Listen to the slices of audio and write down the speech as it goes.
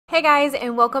Hey guys,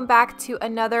 and welcome back to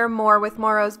another More with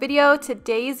Morrows video.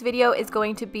 Today's video is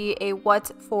going to be a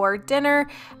what's for dinner.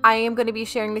 I am going to be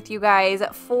sharing with you guys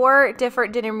 4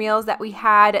 different dinner meals that we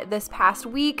had this past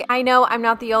week. I know I'm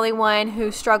not the only one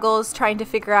who struggles trying to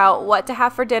figure out what to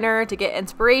have for dinner, to get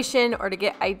inspiration or to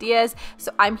get ideas.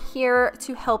 So I'm here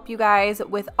to help you guys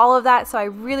with all of that. So I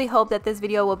really hope that this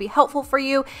video will be helpful for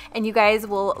you and you guys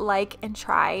will like and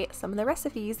try some of the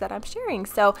recipes that I'm sharing.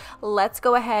 So let's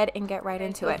go ahead and get right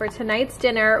into it. For tonight's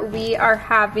dinner, we are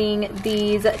having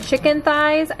these chicken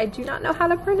thighs. I do not know how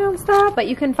to pronounce that, but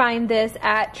you can find this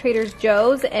at Trader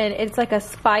Joe's and it's like a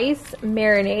spice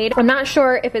marinade. I'm not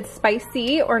sure if it's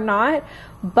spicy or not,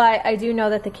 but I do know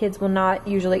that the kids will not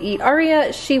usually eat.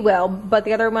 Aria, she will, but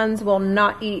the other ones will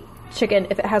not eat chicken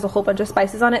if it has a whole bunch of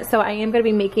spices on it. So I am going to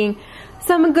be making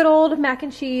some good old mac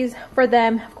and cheese for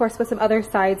them, of course with some other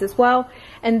sides as well.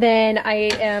 And then I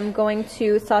am going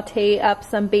to saute up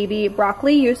some baby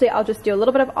broccoli. Usually I'll just do a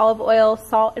little bit of olive oil,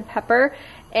 salt, and pepper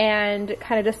and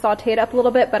kind of just saute it up a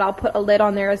little bit, but I'll put a lid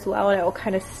on there as well and it will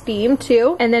kind of steam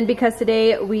too. And then because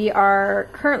today we are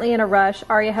currently in a rush,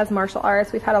 Aria has martial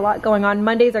arts, we've had a lot going on.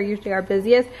 Mondays are usually our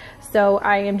busiest, so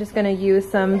I am just going to use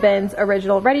some Ben's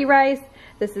Original Ready Rice.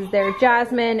 This is their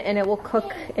jasmine and it will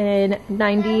cook in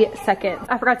 90 seconds.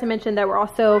 I forgot to mention that we're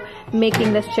also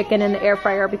making this chicken in the air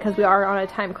fryer because we are on a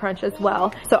time crunch as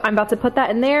well. So I'm about to put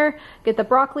that in there, get the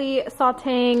broccoli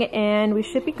sauteing, and we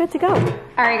should be good to go. All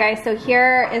right guys, so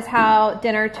here is how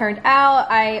dinner turned out.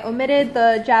 I omitted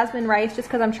the jasmine rice just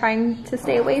because I'm trying to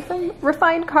stay away from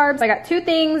refined carbs. I got 2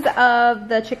 things of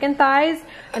the chicken thighs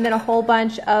and then a whole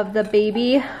bunch of the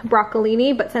baby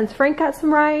broccolini, but since Frank got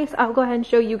some rice, I'll go ahead and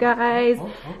show you guys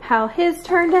how his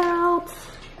turned out.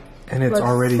 And it's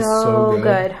already so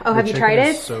good. Oh, have you tried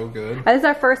it? So good. This is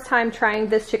our first time trying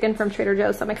this chicken from Trader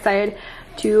Joe's, so I'm excited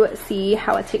to see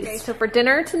how it tastes. Okay, so for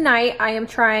dinner tonight, I am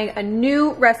trying a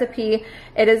new recipe.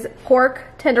 It is pork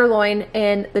tenderloin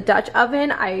in the Dutch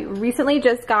oven. I recently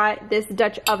just got this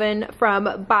Dutch oven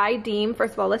from Buydeem.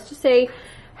 First of all, let's just say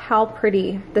how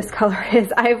pretty this color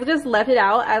is. I've just left it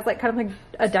out as like kind of like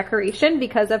a decoration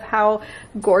because of how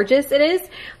gorgeous it is,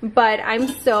 but I'm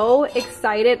so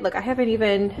excited. Look, I haven't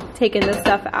even taken this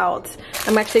stuff out.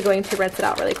 I'm actually going to rinse it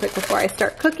out really quick before I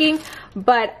start cooking,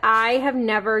 but I have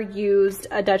never used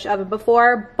a Dutch oven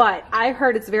before, but I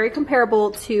heard it's very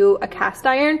comparable to a cast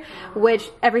iron, which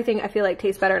everything I feel like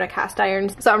tastes better in a cast iron.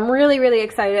 So I'm really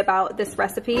excited about this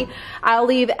recipe. I'll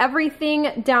leave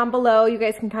everything down below. You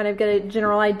guys can kind of get a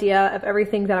general idea of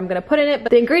everything that I'm gonna put in it,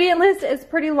 but the ingredient list is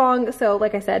pretty long, so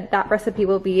like I said, that recipe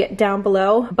will be down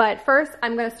below. But first,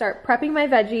 I'm gonna start prepping my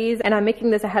veggies, and I'm making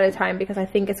this ahead of time because I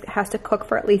think it has to cook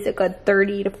for at least a good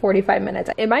 30 to 45 minutes.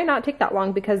 It might not take that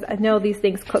long because I know these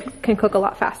things can cook a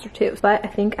lot faster too, but I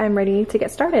think I'm ready to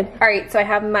get started. All right, so I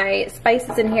have my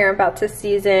spices in here. I'm about to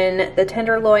season the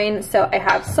tenderloin. So I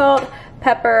have salt,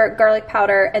 pepper, garlic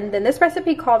powder, and then this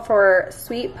recipe called for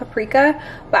sweet paprika,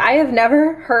 but I have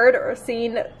never heard or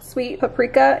seen sweet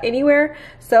paprika anywhere,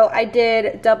 so I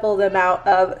did double the amount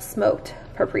of smoked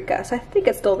paprika. So I think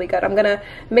it's still be good. I'm gonna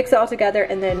mix it all together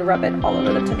and then rub it all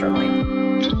over the tenderloin.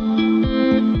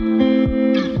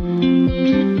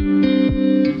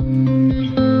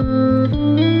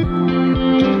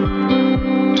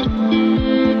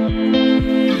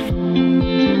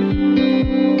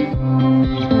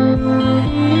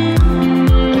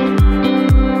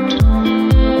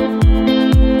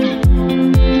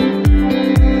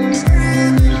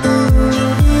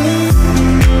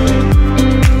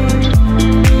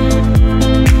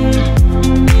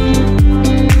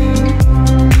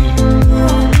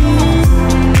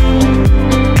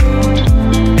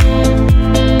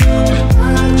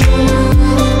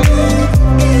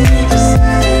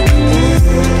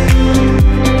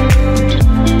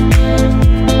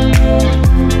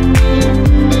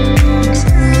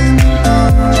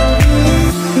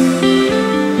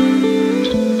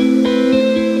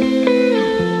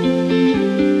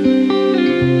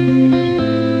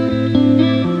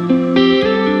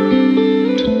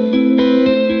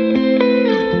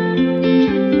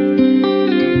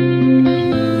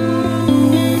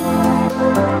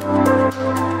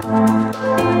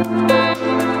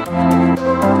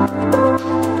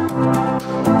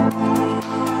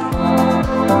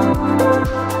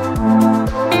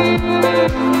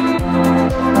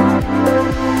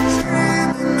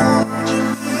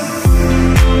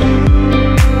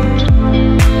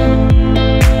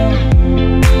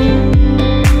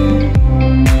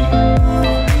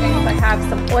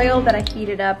 oil that I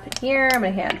heated up here. I'm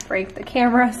gonna hand break the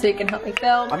camera so you can help me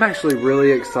film. I'm actually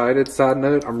really excited. Side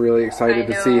note, I'm really excited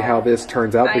to see how this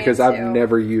turns out because I've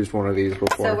never used one of these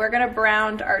before. So we're gonna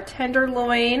brown our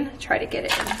tenderloin. Try to get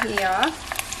it in here.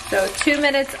 So 2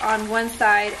 minutes on one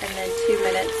side and then 2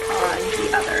 minutes on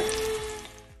the other.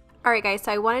 Alright guys,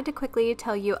 so I wanted to quickly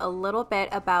tell you a little bit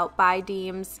about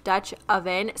Buydeem's Dutch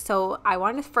oven. So I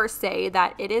wanted to first say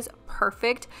that it is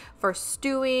perfect for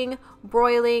stewing,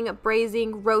 broiling,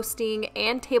 braising, roasting,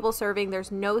 and table serving.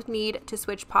 There's no need to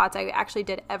switch pots. I actually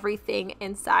did everything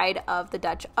inside of the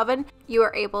Dutch oven. You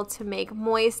are able to make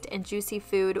moist and juicy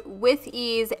food with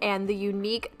ease, and the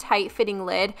unique tight fitting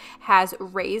lid has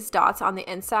raised dots on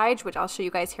the inside, which I'll show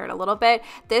you guys here in a little bit.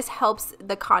 This helps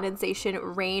the condensation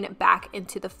rain back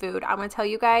into the food. I'm gonna tell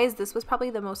you guys, this was probably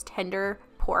the most tender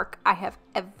pork I have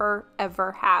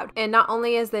ever had. And not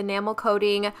only is the enamel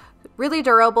coating really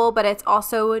durable, but it's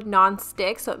also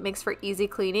non-stick, so it makes for easy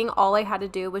cleaning. All I had to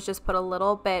do was just put a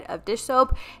little bit of dish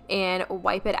soap and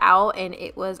wipe it out, and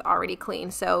it was already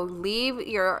clean. So leave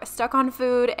your stuck on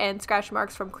food and scratch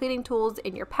marks from cleaning tools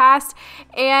in your past.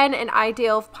 And an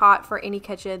ideal pot for any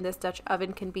kitchen, this Dutch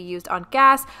oven can be used on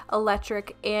gas,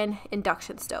 electric, and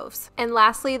induction stoves. And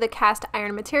lastly, the cast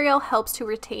iron material helps to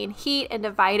retain heat and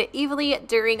divide it evenly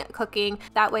during cooking.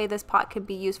 That way this pot can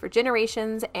be used for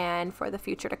generations and for the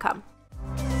future to come.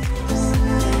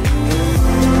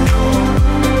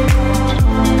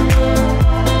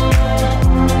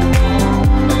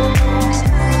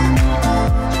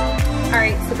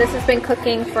 Alright, so this has been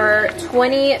cooking for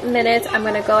 20 minutes. I'm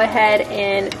going to go ahead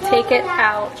and take it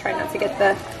out. Try not to get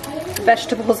the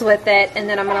vegetables with it. And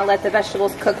then I'm going to let the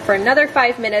vegetables cook for another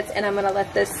 5 minutes. And I'm going to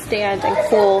let this stand and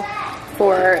cool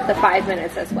for the 5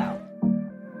 minutes as well.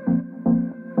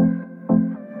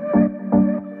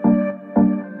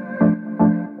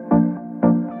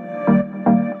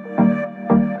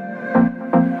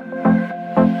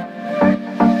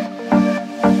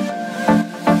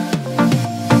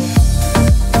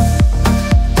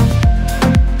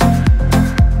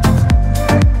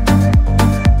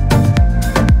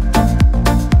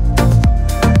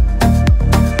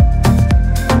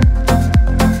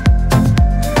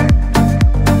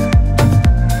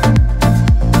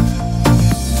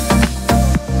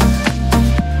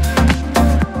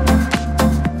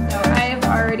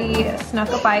 Snuck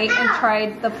a bite and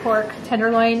tried the pork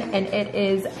tenderloin, and it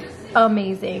is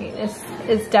amazing. This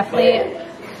is definitely,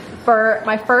 for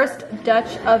my first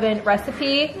Dutch oven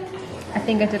recipe, I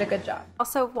think I did a good job.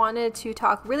 Also wanted to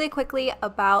talk really quickly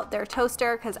about their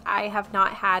toaster because I have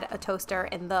not had a toaster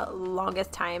in the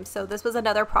longest time. So this was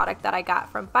another product that I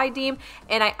got from Buydeem,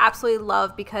 and I absolutely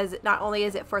love because not only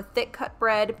is it for thick cut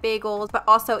bread, bagels, but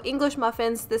also English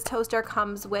muffins. This toaster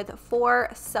comes with 4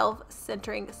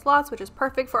 self-centering slots, which is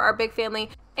perfect for our big family.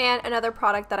 And another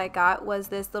product that I got was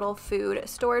this little food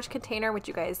storage container, which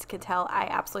you guys can tell I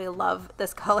absolutely love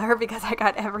this color because I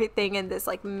got everything in this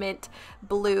like mint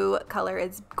blue color.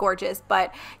 It's gorgeous,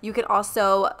 but you can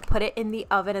also put it in the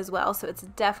oven as well. So it's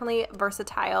definitely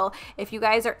versatile. If you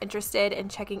guys are interested in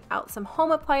checking out some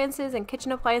home appliances and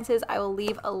kitchen appliances, I will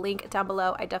leave a link down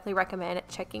below. I definitely recommend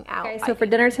checking out. Okay, so for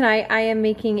dinner tonight, I am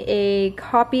making a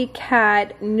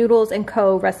copycat noodles and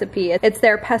co recipe. It's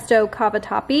their pesto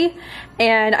cavatappi,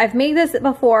 and I've made this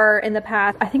before in the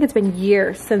past. I think it's been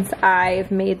years since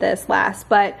I've made this last,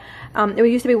 but it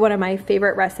used to be one of my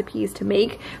favorite recipes to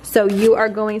make. So you are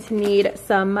going to need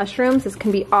some mushrooms. This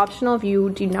can be optional if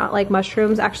you do not like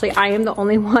mushrooms. Actually, I am the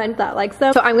only one that likes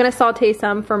them. So I'm gonna saute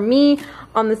some for me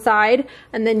on the side,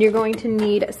 and then you're going to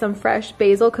need some fresh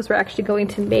basil because we're actually going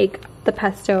to make the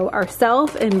pesto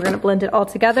ourselves, and we're gonna blend it all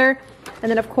together. And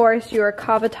then of course your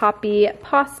cavatappi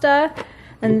pasta,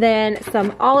 and then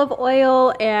some olive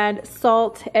oil and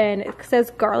salt, and it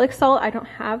says garlic salt. I don't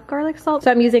have garlic salt,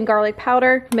 so I'm using garlic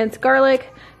powder, minced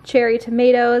garlic, cherry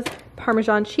tomatoes,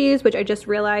 Parmesan cheese, which I just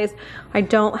realized I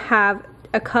don't have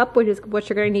a cup, which is what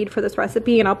you're gonna need for this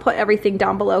recipe, and I'll put everything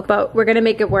down below, but we're gonna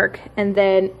make it work. And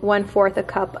then 1/4 a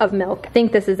cup of milk. I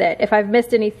think this is it. If I've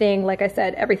missed anything, like I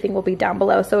said, everything will be down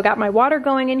below. So I got my water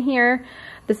going in here.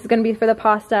 This is gonna be for the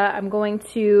pasta. I'm going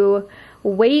to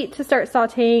wait to start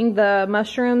sauteing the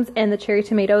mushrooms and the cherry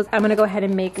tomatoes. I'm gonna go ahead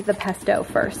and make the pesto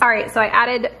first. All right, so I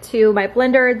added to my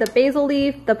blender the basil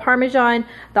leaf, the Parmesan,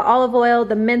 the olive oil,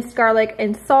 the minced garlic,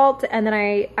 and salt, and then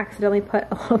I accidentally put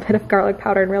a little bit of garlic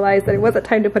powder and realized that it wasn't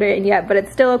time to put it in yet, but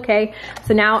it's still okay.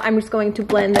 So now I'm just going to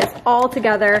blend this all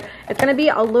together. It's gonna be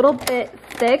a little bit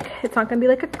thick. It's not gonna be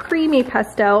like a creamy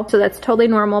pesto, so that's totally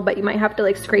normal, but you might have to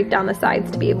like scrape down the sides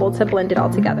to be able to blend it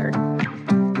all together.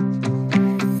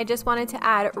 I just wanted to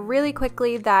add really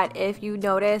quickly that if you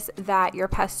notice that your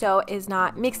pesto is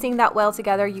not mixing that well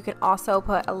together, you can also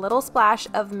put a little splash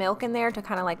of milk in there to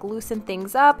kind of like loosen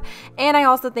things up. And I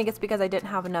also think it's because I didn't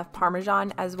have enough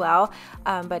Parmesan as well,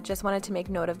 but just wanted to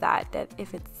make note of that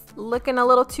if it's looking a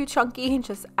little too chunky,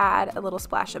 just add a little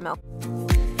splash of milk.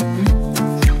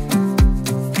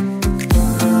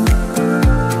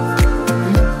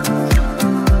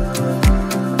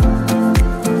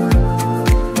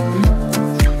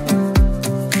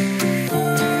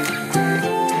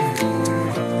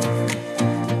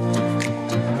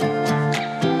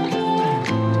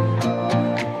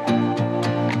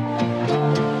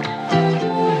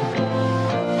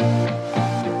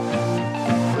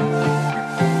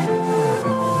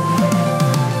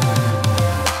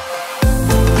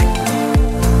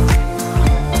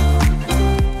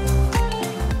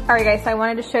 Alright guys, so I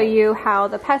wanted to show you how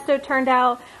the pesto turned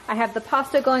out. I have the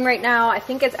pasta going right now. I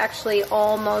think it's actually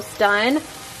almost done.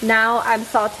 Now I'm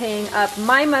sauteing up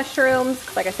my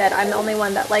mushrooms. Like I said, I'm the only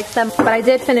one that likes them. But I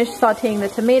did finish sauteing the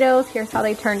tomatoes. Here's how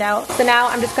they turned out. So now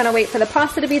I'm just gonna wait for the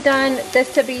pasta to be done,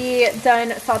 this to be done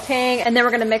sauteing, and then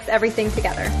we're gonna mix everything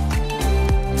together.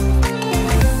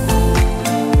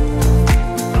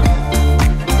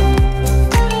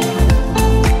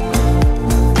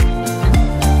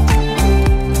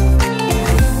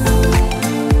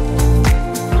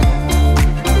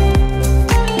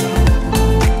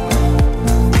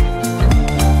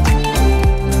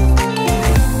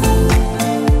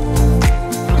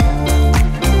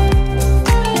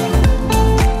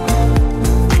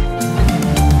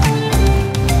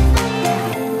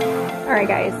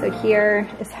 Guys, so here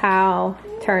is how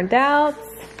it turned out.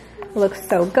 It looks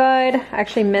so good. I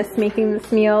actually miss making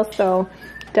this meal, so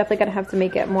definitely gonna have to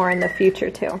make it more in the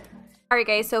future too. Alright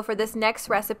guys, so for this next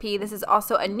recipe, this is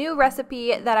also a new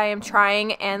recipe that I am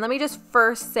trying, and let me just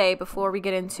first say before we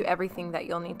get into everything that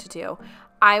you'll need to do,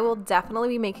 I will definitely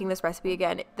be making this recipe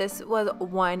again. This was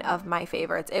one of my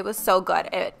favorites. It was so good.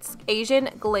 It's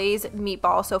Asian glazed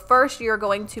meatball. So first you're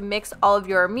going to mix all of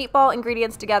your meatball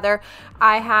ingredients together.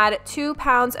 I had 2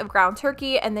 pounds of ground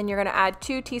turkey, and then you're gonna add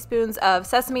 2 teaspoons of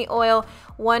sesame oil,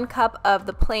 1 cup of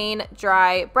the plain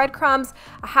dry breadcrumbs,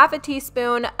 a half a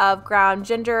teaspoon of ground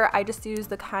ginger. I just use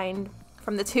the kind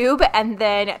from the tube, and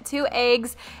then 2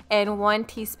 eggs and 1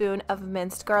 teaspoon of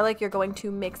minced garlic. You're going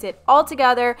to mix it all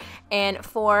together and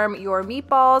form your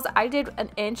meatballs. I did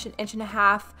an inch and a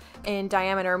half in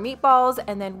diameter meatballs,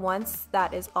 and then once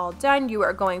that is all done, you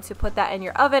are going to put that in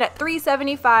your oven at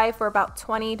 375 for about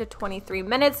 20 to 23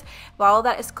 minutes. While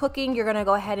that is cooking, you're gonna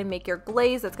go ahead and make your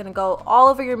glaze. That's gonna go all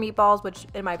over your meatballs, which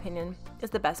in my opinion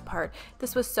is the best part.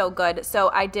 This was so good. So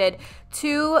I did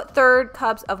 2/3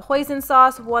 cups of hoisin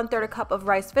sauce, 1/3 cup of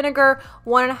rice vinegar,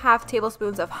 1.5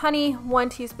 tablespoons of honey, 1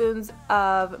 teaspoon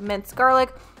of minced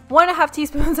garlic, 1.5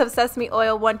 teaspoons of sesame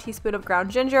oil, 1 teaspoon of ground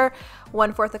ginger,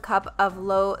 1/4 a cup of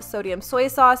low sodium soy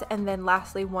sauce, and then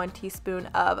lastly 1 teaspoon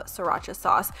of sriracha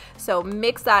sauce. So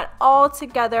mix that all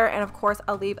together, and of course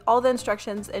I'll leave all the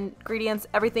instructions, ingredients,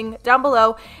 everything down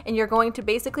below, and you're going to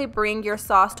basically bring your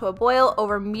sauce to a boil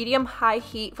over medium-high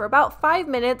heat for about 5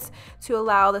 minutes to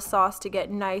allow the sauce to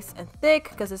get nice and thick,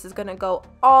 because this is gonna go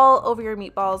all over your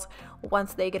meatballs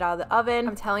once they get out of the oven.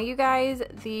 I'm telling you guys,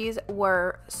 these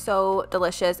were so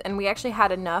delicious, and we actually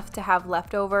had enough to have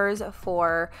leftovers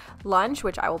for lunch,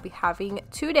 which I will be having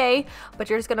today. But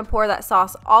you're just gonna pour that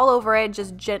sauce all over it.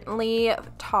 Just gently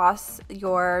toss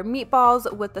your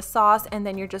meatballs with the sauce, and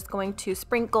then you're just going to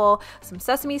sprinkle some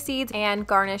sesame seeds and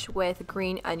garnish with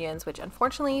green onions, which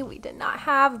unfortunately we did not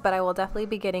have, but I will definitely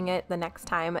be getting it the next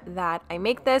time that I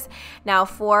make this. Now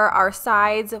for our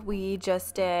sides, we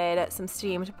just did some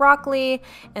steamed broccoli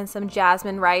and some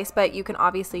jasmine rice, but you can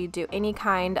obviously do any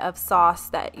kind of sauce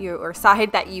that you or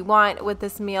side that you want with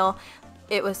this meal.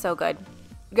 It was so good.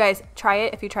 You guys, try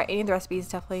it. If you try any of the recipes,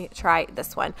 definitely try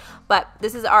this one. But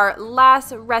this is our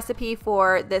last recipe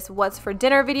for this What's for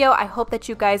Dinner video. I hope that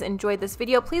you guys enjoyed this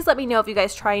video. Please let me know if you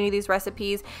guys try any of these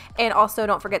recipes, and also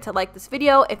don't forget to like this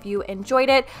video if you enjoyed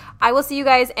it. I will see you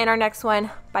guys in our next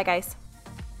one. Bye guys.